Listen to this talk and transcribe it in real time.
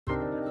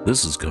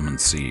This is Come and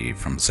See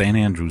from St.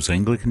 Andrew's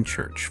Anglican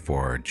Church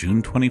for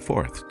June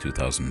 24th,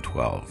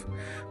 2012.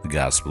 The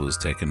Gospel is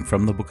taken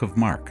from the book of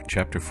Mark,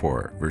 chapter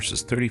 4,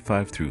 verses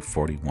 35 through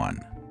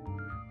 41.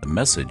 The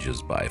message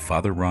is by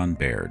Father Ron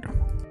Baird.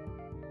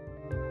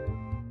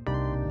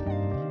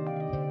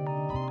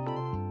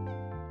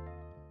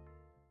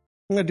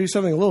 I'm going to do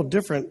something a little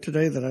different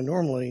today than I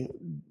normally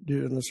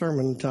do in the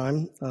sermon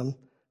time. I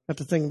have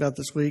to think about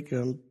this week.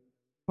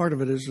 Part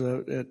of it is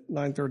at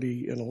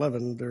 9:30 and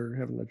 11, they're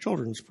having a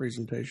children's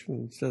presentation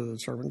instead of the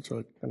sermon, so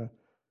it kind of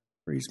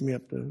frees me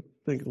up to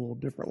think a little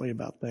differently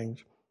about things.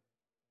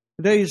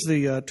 Today is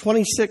the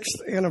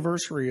 26th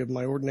anniversary of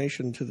my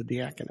ordination to the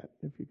diaconate,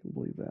 if you can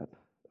believe that.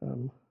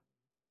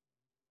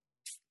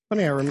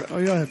 Funny, I remember,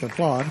 you don't have to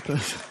applaud,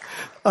 but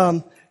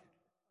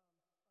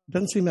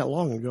doesn't seem that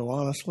long ago,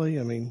 honestly.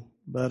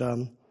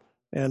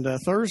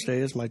 Thursday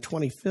is my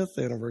 25th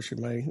anniversary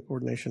of my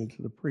ordination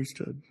to the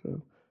priesthood,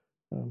 so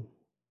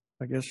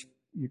I guess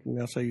you can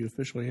now say you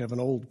officially have an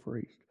old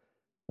priest.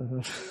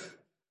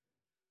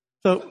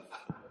 So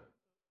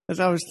as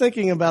I was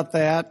thinking about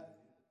that,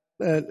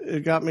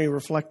 it got me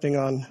reflecting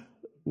on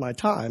my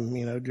time,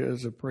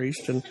 as a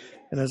priest. And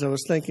as I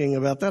was thinking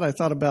about that, I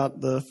thought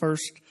about the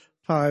first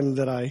time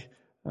that I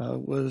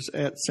was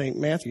at St.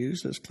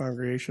 Matthew's, this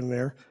congregation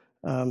there,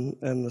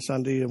 and the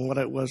Sunday, and what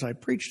it was I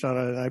preached on.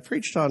 And I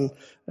preached on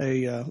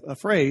a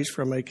phrase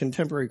from a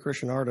contemporary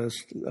Christian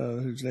artist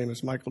whose name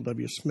is Michael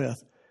W. Smith.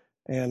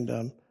 And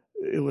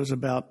it was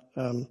about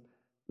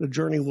the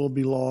journey will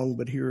be long,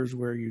 but here's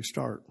where you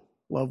start.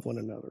 Love one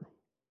another.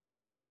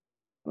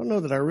 I don't know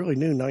that I really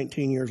knew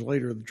 19 years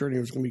later the journey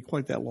was going to be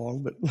quite that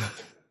long, but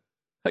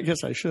I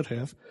guess I should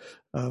have.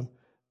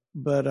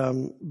 But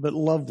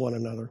love one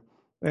another.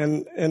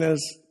 And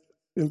as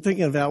in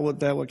thinking about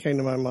what came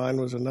to my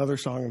mind was another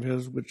song of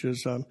his, which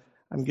is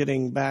I'm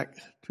getting back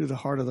to the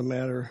heart of the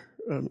matter.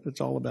 It's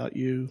all about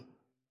you.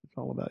 It's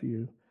all about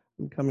you.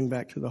 I'm coming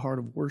back to the heart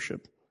of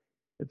worship.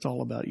 It's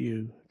all about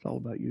you. It's all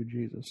about you,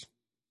 Jesus.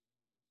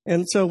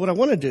 And so what I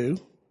want to do,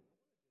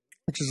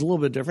 which is a little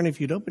bit different,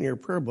 if you'd open your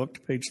prayer book to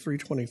page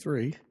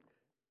 323,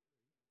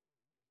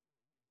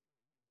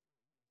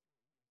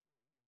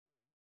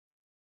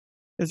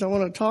 is I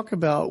want to talk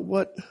about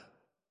what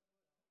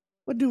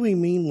do we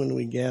mean when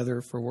we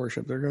gather for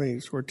worship. There are going to be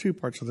sort of two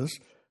parts of this.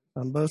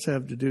 Both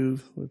have to do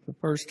with the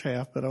first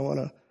half, but I want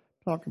to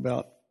talk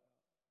about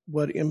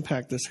what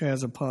impact this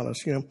has upon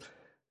us.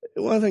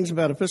 One of the things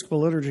about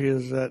Episcopal liturgy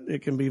is that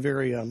it can be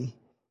very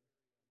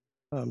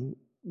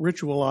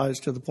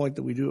ritualized to the point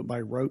that we do it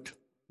by rote.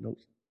 We don't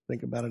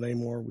think about it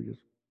anymore. We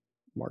just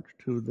march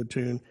to the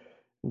tune,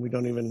 and we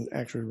don't even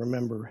actually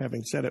remember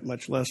having said it,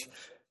 much less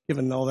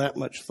given all that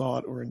much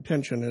thought or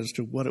intention as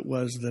to what it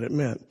was that it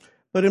meant.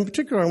 But in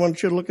particular, I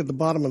want you to look at the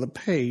bottom of the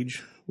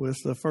page with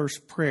the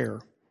first prayer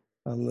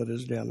that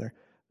is down there.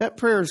 That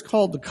prayer is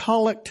called the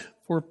Collect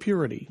for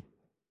Purity.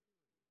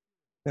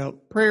 Now,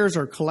 prayers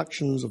are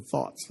collections of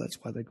thoughts. That's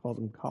why they call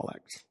them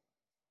collects.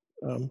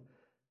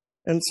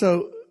 And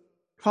so,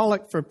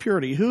 collect for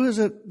purity. Who is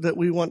it that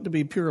we want to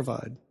be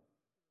purified?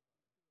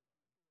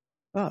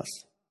 Us.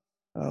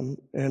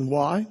 And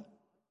why?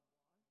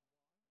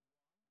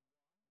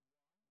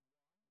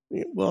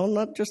 Well,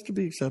 not just to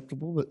be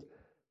acceptable, but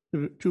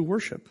to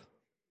worship.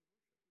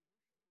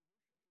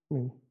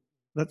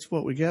 That's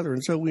what we gather.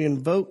 And so we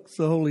invoke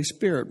the Holy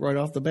Spirit right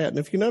off the bat. And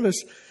if you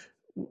notice,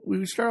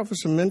 we start off with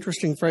some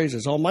interesting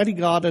phrases. Almighty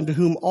God, unto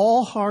whom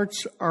all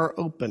hearts are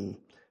open. Do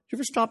you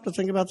ever stop to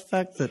think about the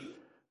fact that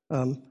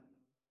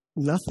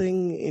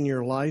nothing in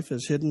your life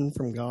is hidden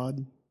from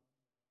God?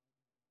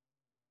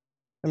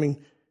 One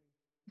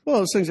of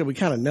those things that we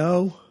kind of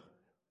know,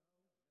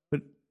 but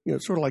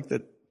it's sort of like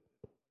that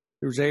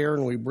there's air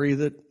and we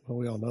breathe it. Well,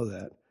 we all know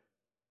that.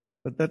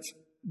 But that's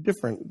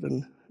different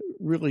than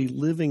really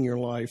living your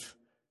life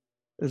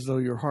as though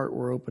your heart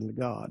were open to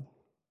God.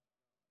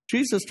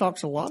 Jesus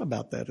talks a lot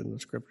about that in the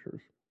scriptures.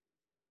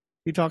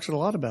 He talks a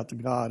lot about the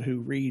God who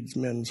reads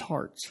men's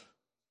hearts.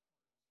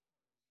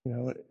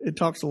 It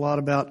talks a lot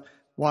about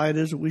why it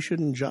is that we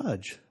shouldn't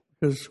judge,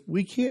 because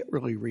we can't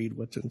really read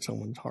what's in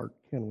someone's heart,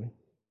 can we?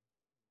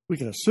 We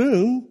can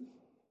assume,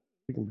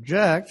 we can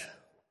project,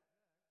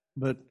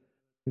 but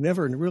we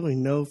never really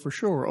know for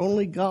sure.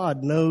 Only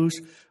God knows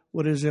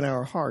what is in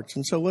our hearts.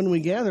 And so when we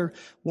gather,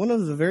 one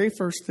of the very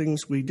first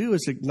things we do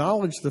is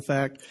acknowledge the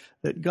fact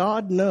that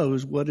God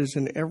knows what is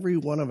in every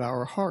one of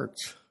our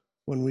hearts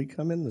when we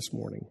come in this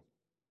morning.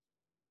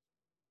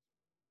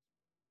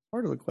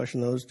 Part of the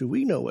question, though, is do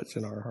we know what's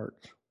in our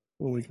hearts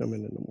when we come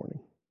in the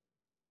morning?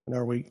 And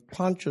are we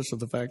conscious of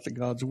the fact that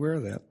God's aware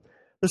of that?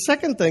 The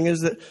second thing is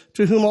that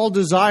to whom all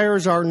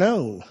desires are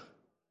known. It's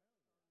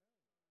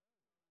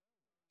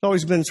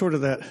always been sort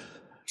of that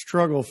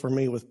struggle for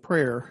me with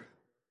prayer.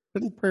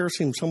 Doesn't prayer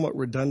seem somewhat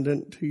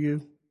redundant to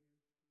you?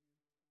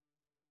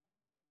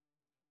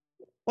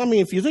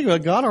 If you think about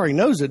it, God already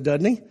knows it,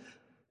 doesn't he?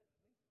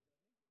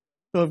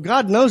 So if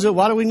God knows it,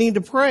 why do we need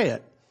to pray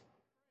it?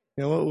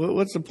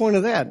 What's the point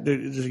of that?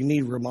 Does he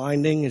need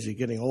reminding? Is he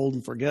getting old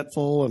and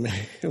forgetful?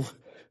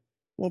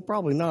 Well,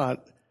 probably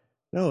not.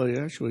 No,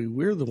 actually,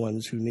 we're the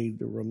ones who need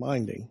the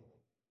reminding.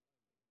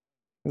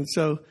 And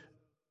so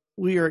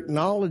we are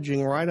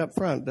acknowledging right up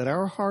front that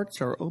our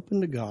hearts are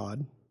open to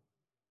God,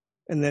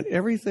 and that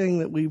everything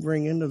that we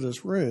bring into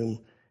this room,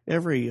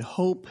 every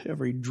hope,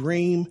 every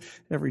dream,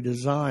 every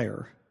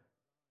desire,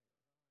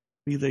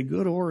 be they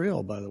good or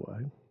ill, by the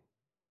way,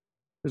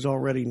 is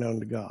already known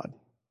to God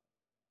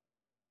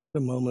the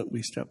moment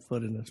we step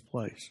foot in this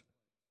place.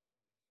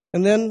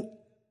 And then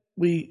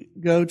we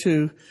go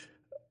to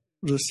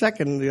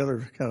the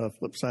other kind of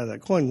flip side of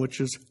that coin, which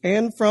is,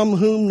 and from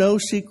whom no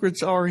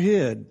secrets are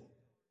hid.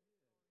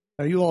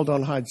 Now, you all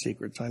don't hide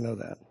secrets, I know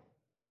that.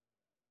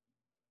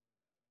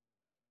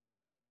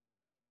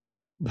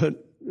 But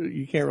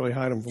you can't really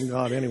hide them from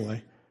God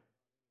anyway.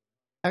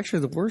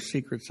 Actually, the worst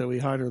secrets that we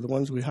hide are the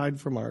ones we hide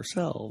from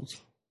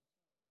ourselves.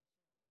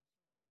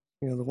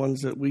 You know, the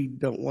ones that we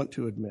don't want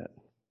to admit.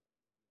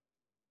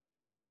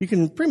 You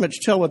can pretty much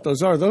tell what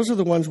those are. Those are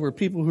the ones where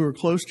people who are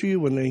close to you,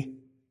 when they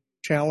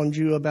challenge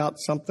you about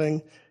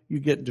something, you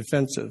get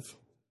defensive.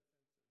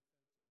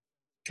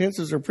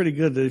 Chances are pretty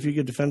good that if you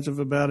get defensive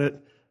about it,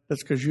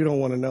 that's because you don't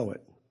want to know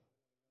it.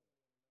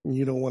 And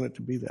you don't want it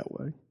to be that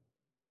way.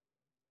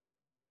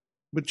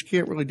 But you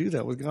can't really do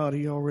that with God.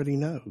 He already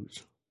knows.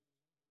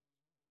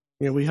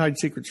 You know, we hide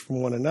secrets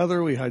from one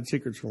another. We hide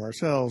secrets from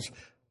ourselves.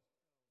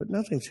 But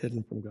nothing's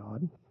hidden from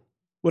God.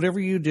 Whatever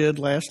you did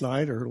last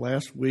night or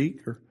last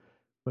week or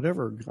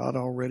whatever, God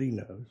already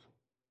knows.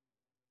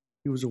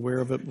 He was aware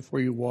of it before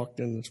you walked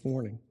in this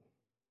morning.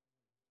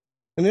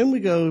 And then we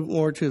go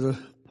more to the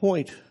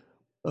point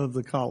of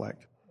the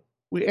collect.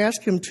 We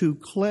ask him to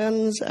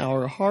cleanse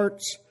our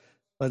hearts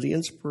by the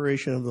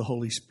inspiration of the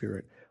Holy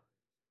Spirit.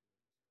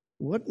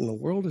 What in the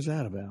world is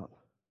that about?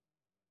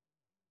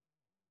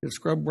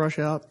 Scrub brush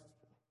out,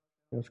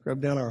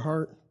 scrub down our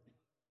heart.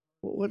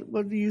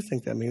 What do you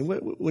think that means?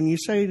 When you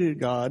say to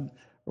God,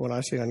 or when I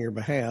say on your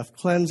behalf,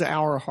 cleanse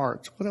our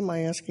hearts, what am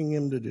I asking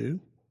him to do?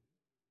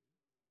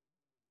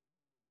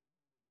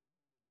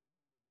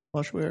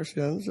 Wash away our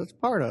sins, that's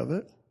part of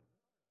it.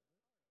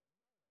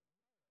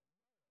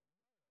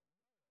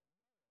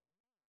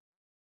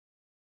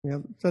 Yeah,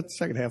 that's the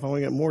second half. I want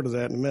to get more to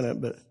that in a minute,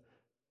 but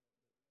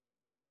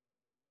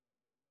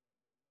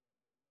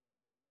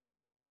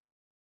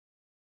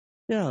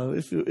yeah,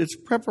 it's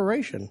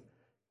preparation.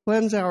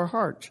 Cleanse our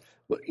hearts.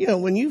 You know,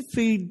 when you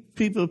feed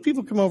people, if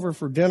people come over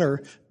for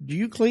dinner, do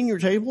you clean your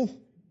table?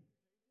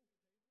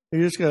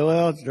 You just go,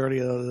 well, it's dirty,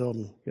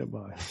 they'll get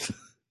by.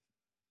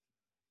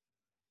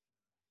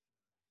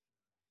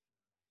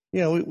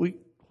 Yeah, we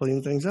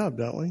clean things up,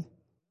 don't we?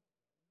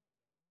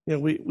 You know,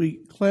 we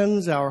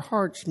cleanse our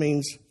hearts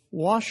means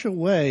wash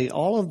away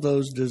all of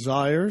those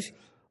desires,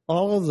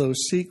 all of those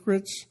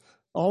secrets,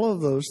 all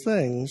of those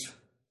things,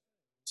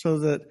 so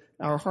that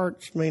our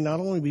hearts may not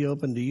only be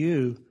open to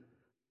you,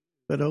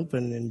 but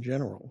open in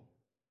general.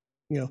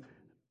 You know,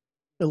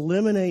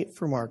 eliminate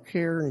from our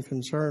care and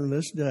concern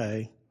this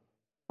day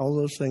all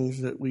those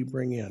things that we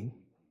bring in.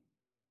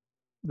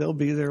 They'll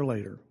be there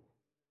later.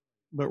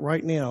 But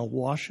right now,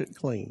 wash it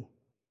clean.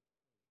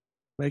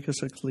 Make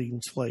us a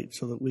clean slate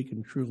so that we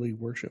can truly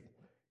worship.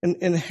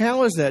 And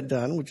how is that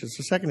done, which is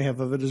the second half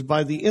of it, is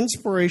by the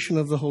inspiration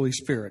of the Holy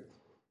Spirit.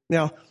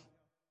 Now,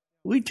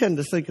 we tend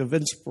to think of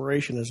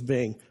inspiration as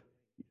being,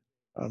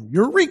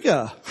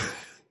 eureka!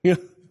 You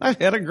know, I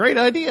had a great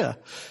idea.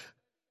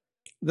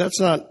 That's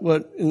not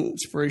what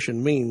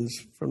inspiration means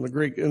from the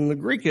Greek. In the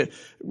Greek, it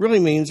really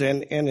means,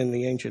 and in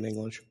the ancient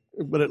English,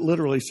 but it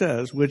literally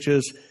says, which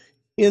is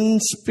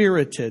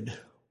inspirited.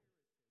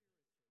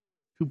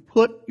 To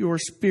put your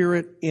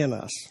spirit in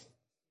us.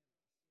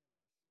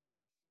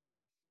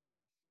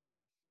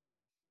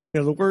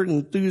 You know, the word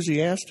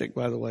enthusiastic,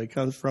 by the way,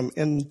 comes from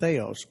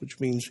entheos, which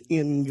means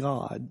in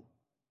God.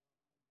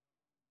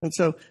 And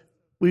so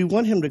we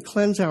want him to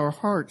cleanse our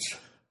hearts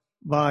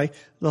by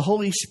the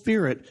Holy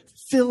Spirit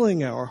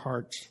filling our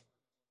hearts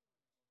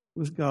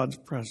with God's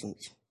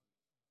presence,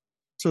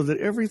 so that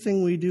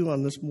everything we do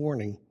on this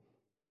morning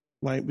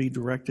might be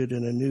directed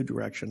in a new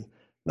direction.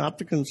 Not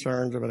the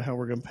concerns about how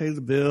we're going to pay the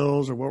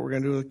bills or what we're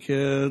going to do with the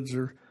kids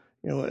or,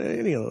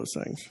 any of those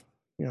things.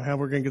 How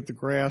we're going to get the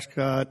grass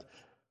cut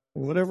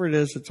and whatever it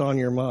is that's on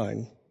your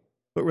mind.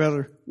 But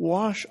rather,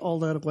 wash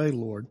all that away,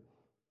 Lord,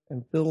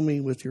 and fill me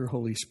with your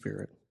Holy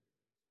Spirit.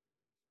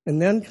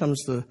 And then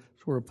comes the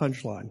sort of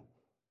punchline,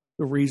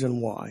 the reason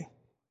why.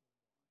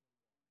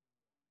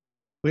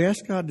 We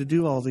ask God to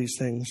do all these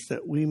things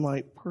that we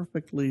might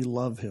perfectly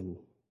love him.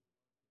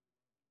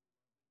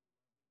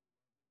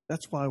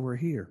 That's why we're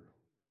here.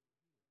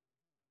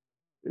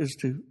 Is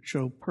to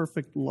show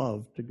perfect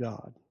love to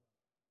God.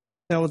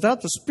 Now,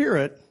 without the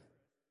Spirit,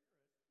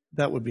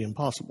 that would be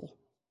impossible.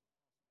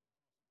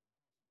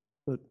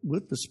 But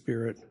with the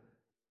Spirit,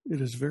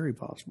 it is very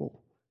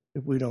possible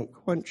if we don't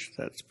quench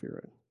that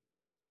Spirit.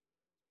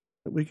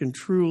 That we can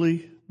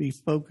truly be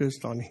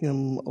focused on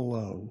him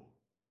alone.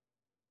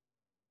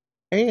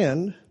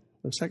 And,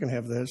 the second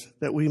half of this,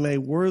 that we may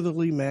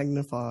worthily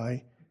magnify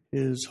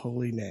his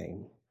holy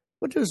name.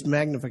 What does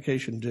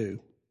magnification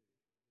do?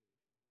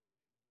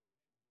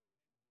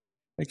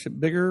 Makes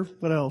it bigger.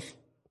 What else?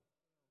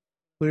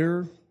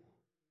 Clearer.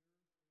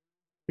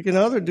 It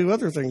can do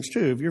other things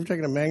too. Have you ever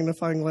taken a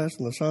magnifying glass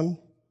in the sun?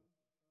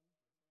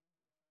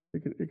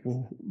 It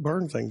can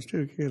burn things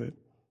too, can't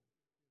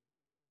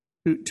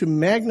it? To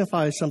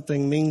magnify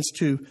something means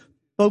to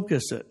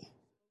focus it,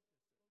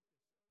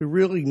 to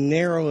really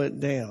narrow it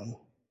down.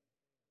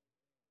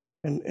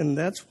 And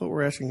that's what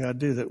we're asking God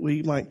to do, that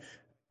we might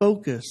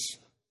focus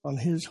on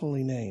His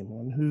holy name,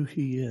 on who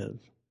He is.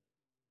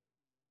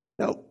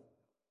 Now,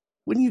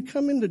 when you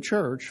come into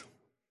church,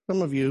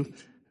 some of you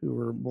who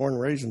were born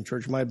and raised in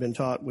church might have been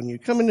taught, when you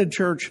come into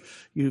church,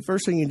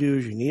 first thing you do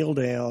is you kneel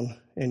down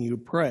and you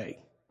pray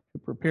to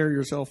prepare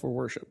yourself for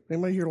worship.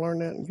 Anybody here learn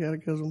that in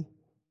catechism?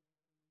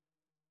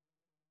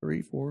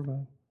 3, 4, 5.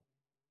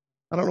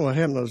 I don't know what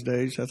happened those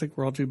days. I think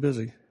we're all too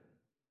busy.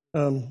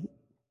 For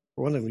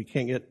one thing, we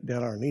can't get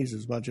down on our knees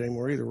as much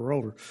anymore either. We're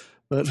older.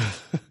 But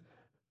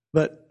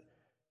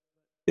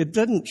it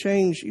doesn't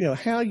change,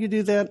 how you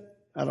do that,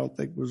 I don't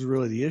think was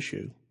really the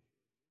issue.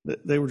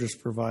 They were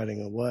just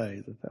providing a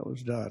way that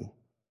was done.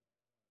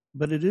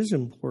 But it is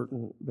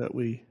important that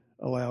we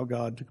allow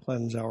God to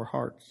cleanse our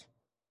hearts,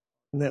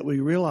 and that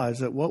we realize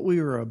that what we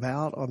are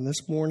about on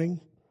this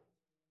morning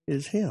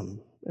is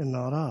Him and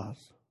not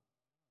us.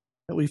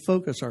 That we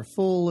focus our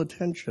full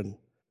attention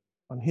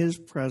on His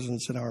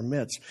presence in our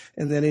midst,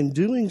 and that in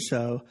doing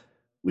so,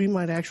 we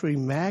might actually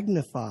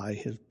magnify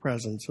His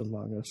presence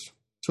among us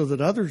so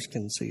that others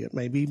can see it,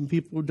 maybe even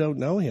people who don't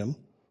know Him,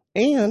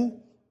 and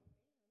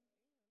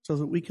so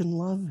that we can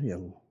love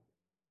Him.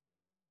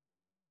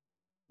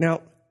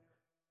 Now,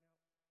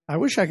 I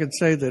wish I could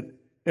say that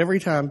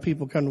every time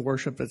people come to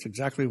worship, that's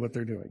exactly what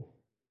they're doing.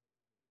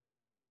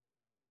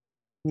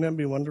 Wouldn't that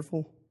be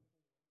wonderful?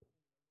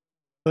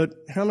 But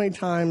how many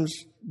times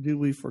do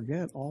we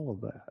forget all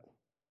of that?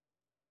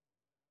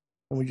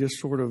 And we just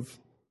sort of,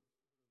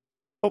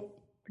 I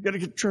got to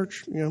get to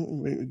church.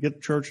 We get to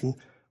church and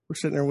we're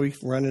sitting there, we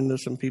run into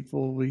some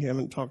people we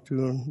haven't talked to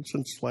them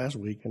since last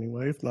week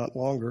anyway, if not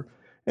longer.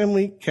 And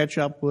we catch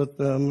up with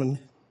them, and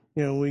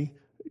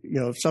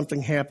if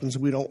something happens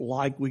we don't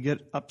like, we get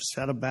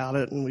upset about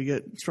it, and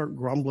we start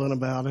grumbling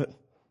about it,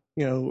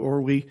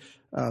 or we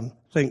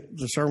think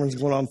the sermon's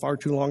going on far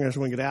too long. I just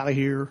want to get out of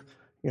here.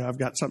 I've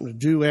got something to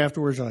do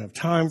afterwards. I don't have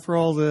time for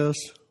all this.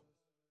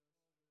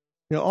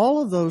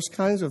 All of those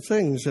kinds of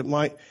things that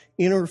might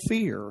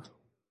interfere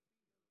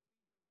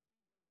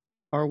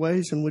are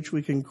ways in which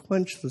we can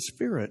quench the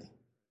Spirit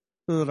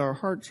so that our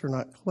hearts are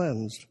not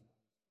cleansed,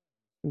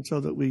 and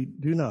so that we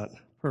do not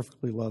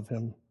perfectly love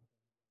Him,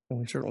 and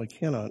we certainly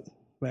cannot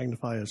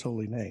magnify His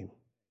holy name.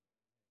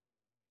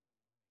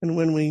 And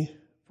when we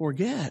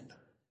forget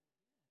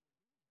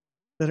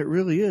that it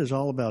really is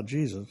all about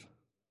Jesus,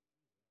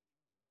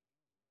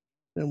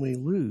 then we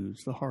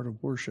lose the heart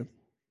of worship.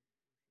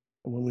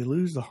 And when we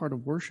lose the heart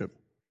of worship,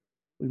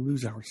 we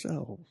lose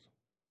ourselves,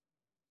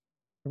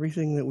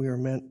 everything that we are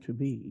meant to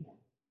be.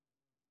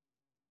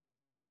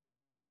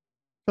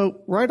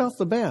 So right off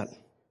the bat,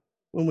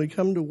 when we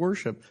come to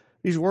worship,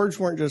 these words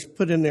weren't just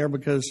put in there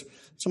because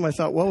somebody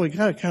thought, well, we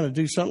got to kind of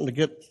do something to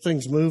get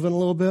things moving a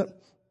little bit.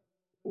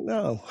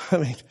 No,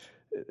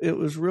 it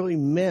was really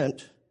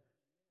meant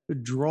to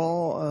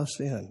draw us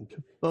in,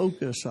 to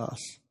focus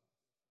us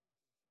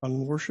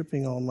on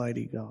worshiping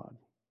Almighty God,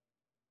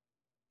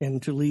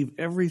 and to leave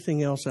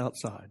everything else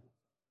outside,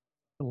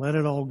 to let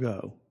it all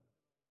go,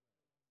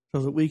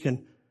 so that we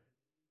can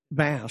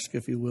bask,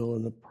 if you will,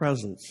 in the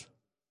presence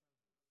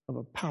of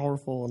a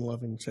powerful and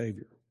loving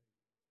Savior.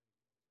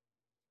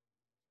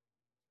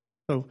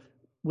 So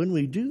when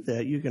we do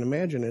that, you can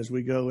imagine as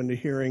we go into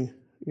hearing,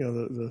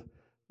 the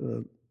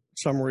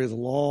summary of the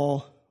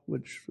law,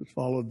 which is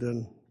followed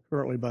then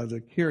currently by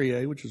the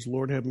Kyrie, which is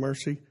Lord have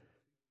mercy.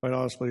 Quite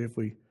honestly, if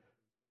we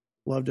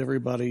loved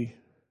everybody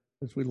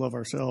as we love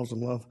ourselves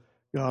and love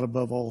God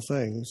above all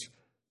things,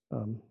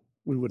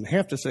 we wouldn't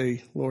have to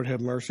say, Lord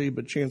have mercy,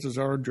 but chances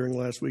are during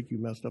last week you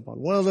messed up on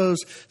one of those,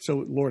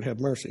 so Lord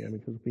have mercy,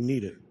 because we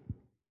need it.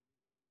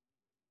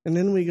 And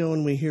then we go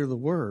and we hear the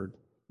word.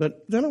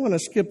 But then I want to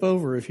skip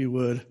over, if you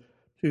would,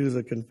 to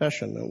the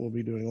confession that we'll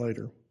be doing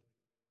later.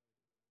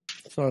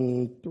 It's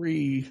on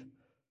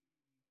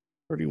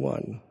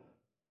 331.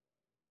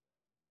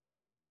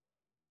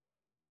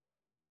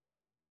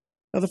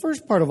 Now, the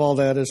first part of all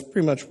that is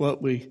pretty much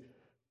what we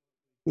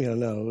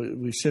know.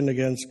 We sinned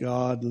against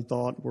God in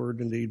thought, word,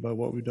 and deed by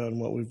what we've done,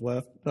 what we've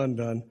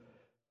done.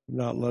 We've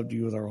not loved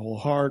you with our whole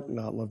heart,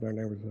 not loved our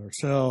neighbors as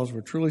ourselves.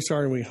 We're truly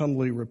sorry, and we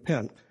humbly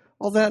repent.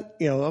 All that,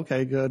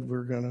 okay, good.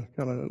 We're going to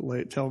kind of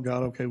tell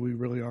God, okay, we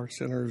really are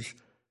sinners,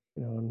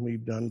 and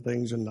we've done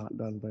things and not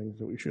done things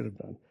that we should have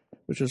done,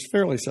 which is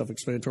fairly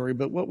self-explanatory.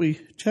 But what we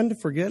tend to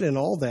forget in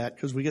all that,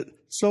 because we get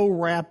so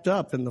wrapped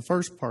up in the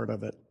first part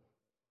of it,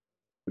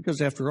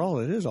 because after all,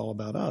 it is all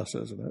about us,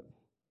 isn't it?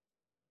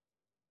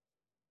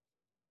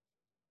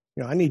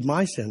 I need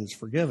my sins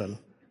forgiven.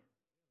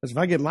 Because if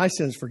I get my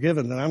sins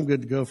forgiven, then I'm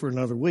good to go for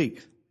another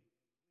week.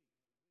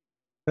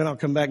 Then I'll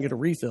come back and get a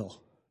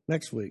refill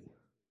next week.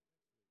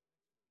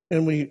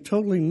 And we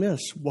totally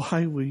miss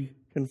why we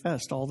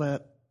confessed all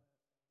that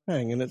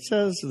thing. And it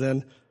says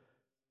then,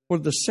 for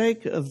the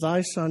sake of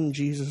thy Son,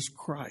 Jesus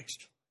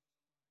Christ.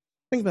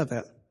 Think about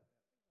that.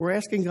 We're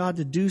asking God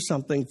to do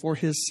something for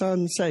his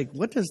Son's sake.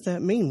 What does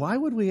that mean? Why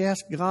would we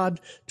ask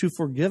God to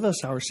forgive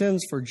us our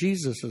sins for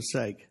Jesus'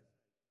 sake?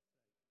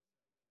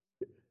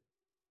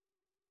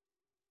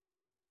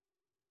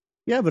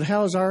 Yeah, but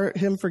how is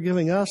him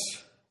forgiving us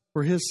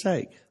for his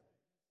sake?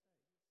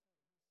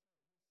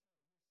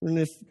 And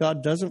if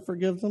God doesn't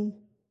forgive them?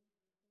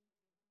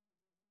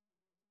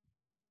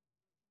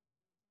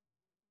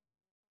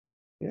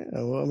 Yeah,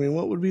 well, I mean,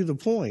 what would be the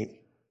point?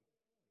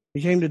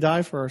 He came to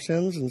die for our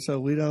sins, and so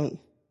we don't,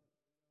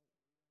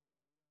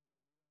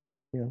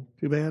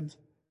 too bad.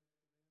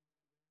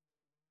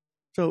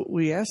 So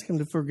we ask him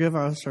to forgive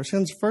us our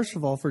sins, first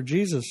of all, for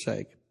Jesus'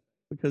 sake,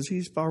 because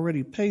he's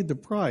already paid the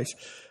price.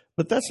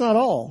 But that's not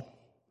all.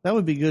 That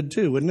would be good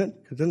too, wouldn't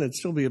it? Because then it'd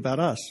still be about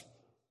us.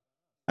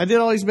 I did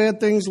all these bad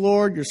things,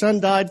 Lord. Your Son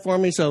died for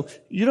me, so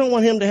you don't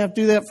want him to have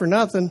to do that for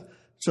nothing.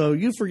 So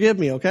you forgive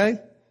me, okay?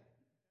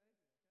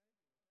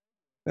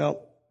 Now,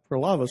 for a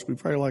lot of us, we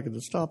probably like it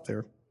to stop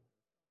there.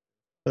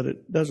 But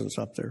it doesn't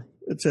stop there.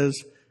 It says,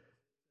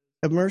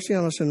 have mercy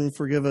on us and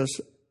forgive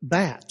us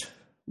that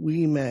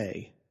we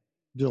may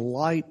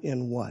delight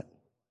in what?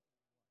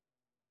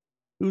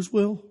 Whose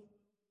will?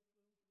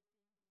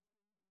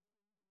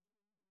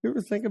 You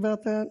ever think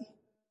about that?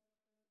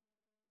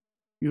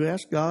 You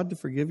ask God to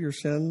forgive your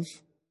sins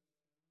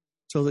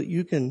so that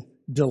you can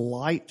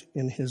delight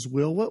in his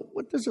will.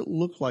 What does it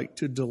look like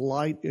to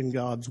delight in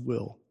God's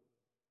will?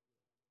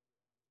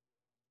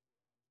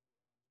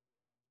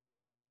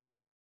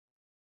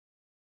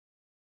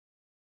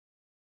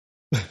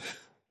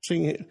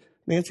 Sing.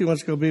 Nancy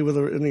wants to go be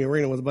in the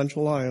arena with a bunch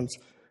of lions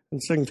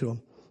and sing to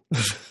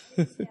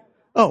them.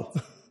 Oh.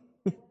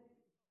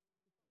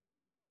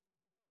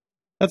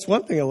 That's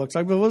one thing it looks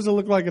like, but what does it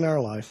look like in our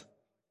life?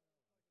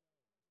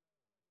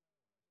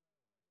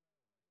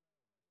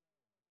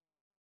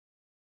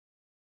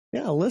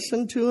 Yeah,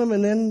 listen to him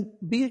and then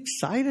be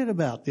excited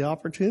about the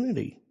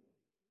opportunity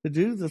to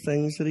do the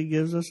things that he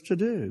gives us to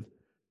do.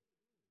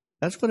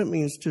 That's what it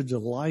means to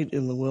delight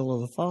in the will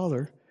of the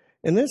Father.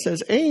 And then it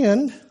says,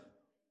 and,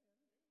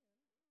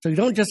 so you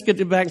don't just get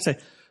to back and say,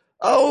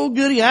 oh,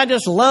 goody, I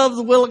just love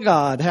the will of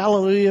God.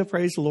 Hallelujah,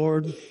 praise the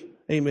Lord.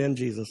 Amen,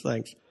 Jesus,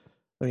 thanks.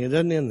 I mean, it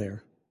doesn't end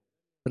there.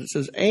 But it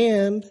says,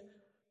 and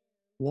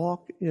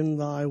walk in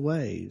thy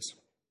ways.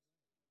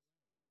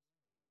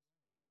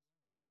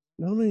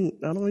 Not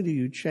only do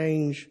you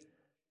change,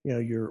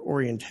 your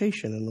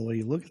orientation and the way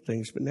you look at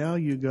things, but now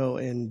you go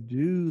and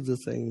do the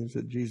things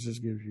that Jesus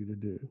gives you to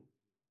do.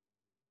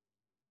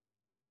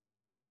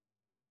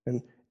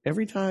 And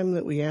every time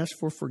that we ask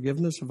for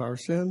forgiveness of our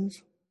sins,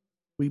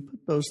 we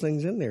put those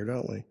things in there,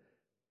 don't we?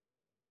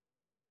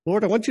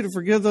 Lord, I want you to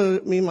forgive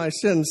me my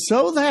sins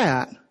so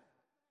that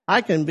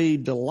I can be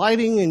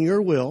delighting in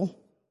your will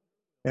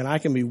and I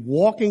can be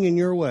walking in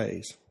your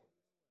ways.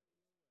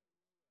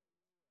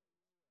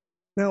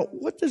 Now,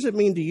 what does it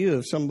mean to you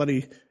if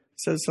somebody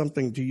says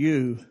something to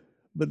you,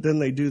 but then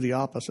they do the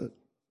opposite?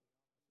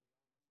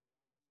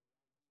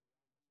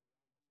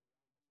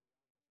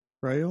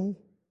 Frail?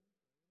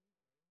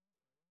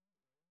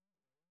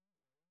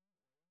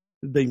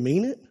 Did they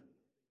mean it?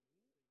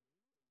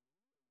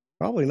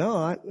 Probably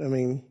not. I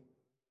mean,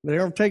 they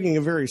aren't taking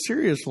it very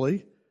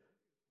seriously.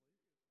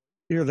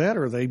 Either that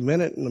or they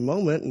meant it in the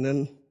moment, and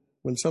then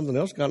when something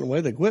else got in the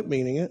way, they quit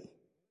meaning it.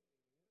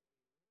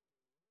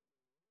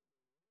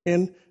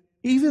 And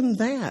even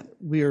that,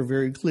 we are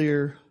very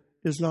clear,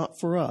 is not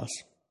for us.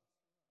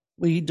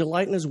 We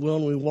delight in his will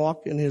and we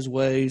walk in his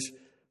ways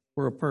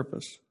for a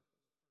purpose,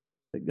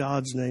 that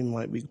God's name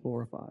might be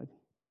glorified,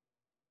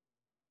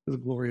 to the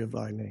glory of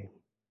thy name.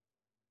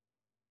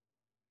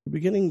 You're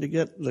beginning to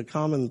get the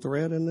common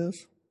thread in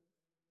this?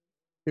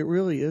 It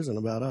really isn't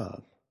about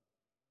us.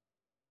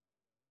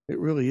 It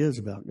really is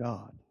about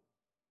God.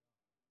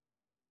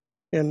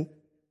 And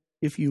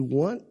if you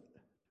want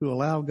to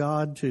allow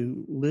God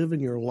to live in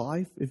your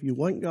life, if you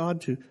want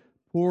God to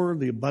pour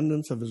the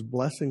abundance of his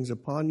blessings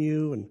upon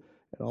you and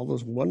all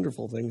those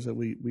wonderful things that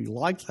we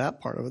like that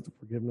part of it, the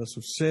forgiveness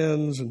of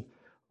sins and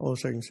all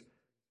those things,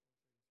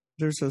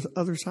 there's this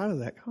other side of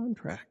that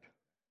contract,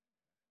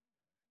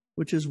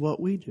 which is what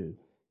we do.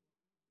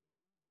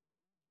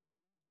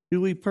 Do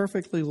we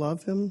perfectly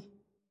love him?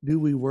 Do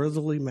we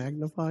worthily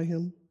magnify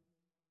him?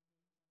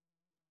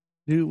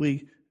 Do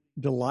we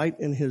delight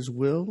in his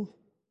will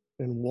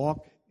and walk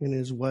in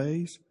his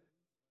ways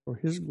for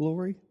his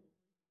glory?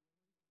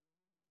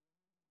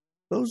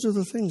 Those are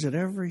the things that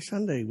every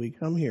Sunday we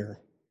come here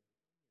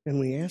and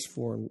we ask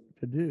for him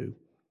to do.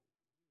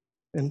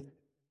 And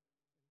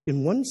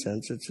in one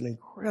sense, it's an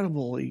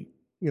incredibly,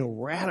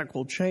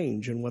 radical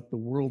change in what the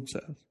world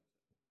says.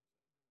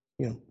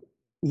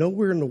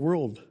 Nowhere in the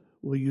world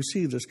will you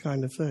see this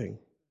kind of thing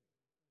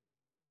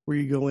where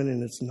you go in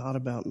and it's not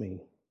about me.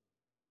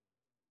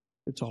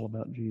 It's all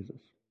about Jesus.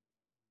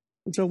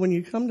 And so when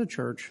you come to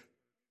church,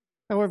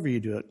 however you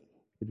do it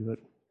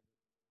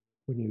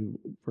when you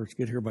first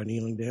get here by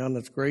kneeling down.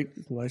 That's great.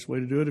 It's a nice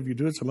way to do it. If you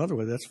do it some other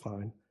way, that's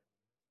fine.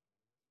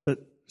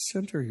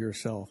 center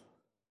yourself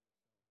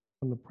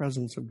on the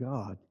presence of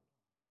God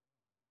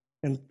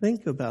and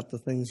think about the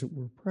things that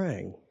we're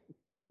praying.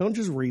 Don't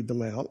just read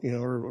them out,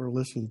 or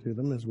listen to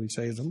them as we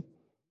say them,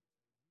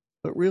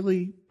 but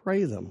really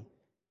pray them.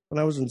 When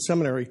I was in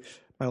seminary,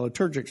 my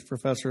liturgics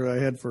professor I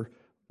had for,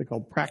 they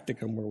called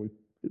practicum, where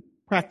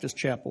practice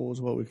chapel was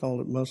what we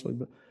called it mostly,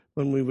 but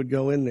when we would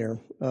go in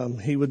there,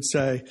 he would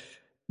say,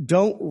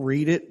 don't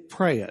read it,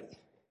 pray it.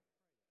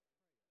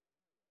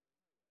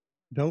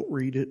 Don't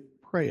read it,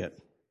 pray it.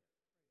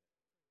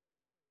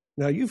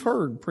 Now, you've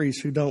heard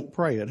priests who don't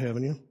pray it,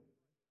 haven't you?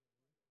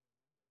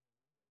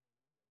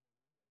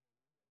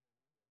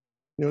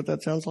 You know what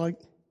that sounds like?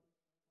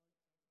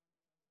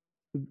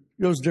 It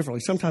goes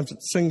differently. Sometimes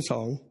it's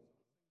sing-song,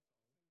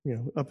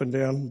 up and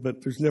down,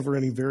 but there's never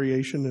any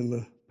variation in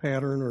the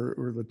pattern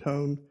or the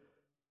tone.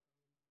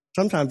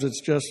 Sometimes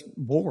it's just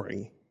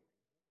boring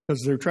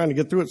because they're trying to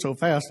get through it so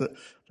fast that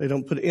they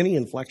don't put any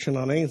inflection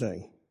on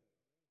anything.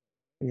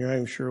 And you're not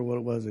even sure what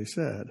it was they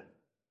said.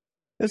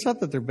 It's not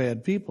that they're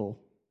bad people.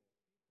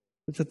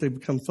 It's that they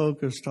become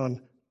focused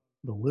on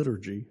the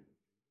liturgy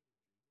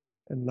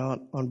and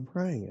not on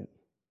praying it.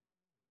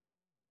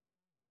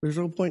 There's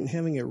no point in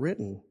having it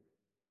written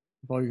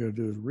if all you're going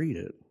to do is read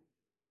it.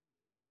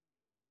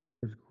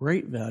 There's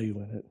great value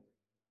in it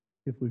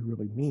if we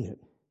really mean it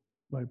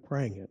by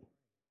praying it.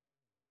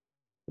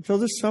 And so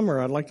this summer,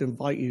 I'd like to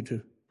invite you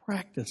to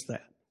practice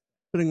that,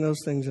 putting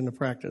those things into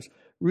practice.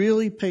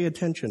 Really pay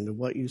attention to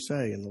what you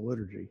say in the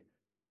liturgy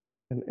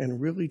and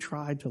really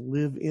try to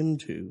live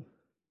into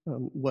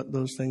what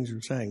those things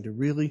are saying, to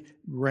really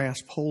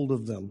grasp hold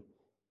of them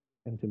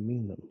and to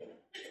mean them.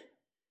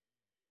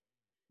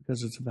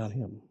 Because it's about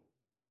Him,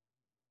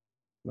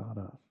 not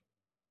us.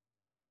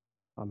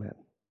 Amen.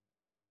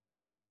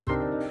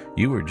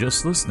 You were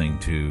just listening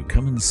to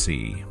Come and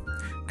See.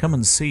 Come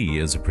and See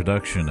is a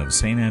production of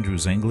St.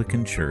 Andrew's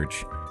Anglican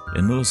Church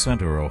in Lewis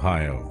Center,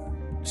 Ohio.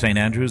 St.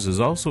 Andrew's is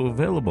also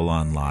available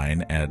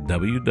online at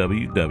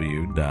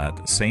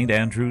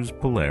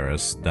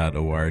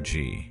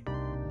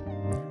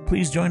www.standrewspolaris.org.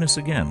 Please join us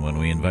again when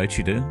we invite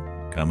you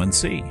to Come and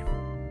See.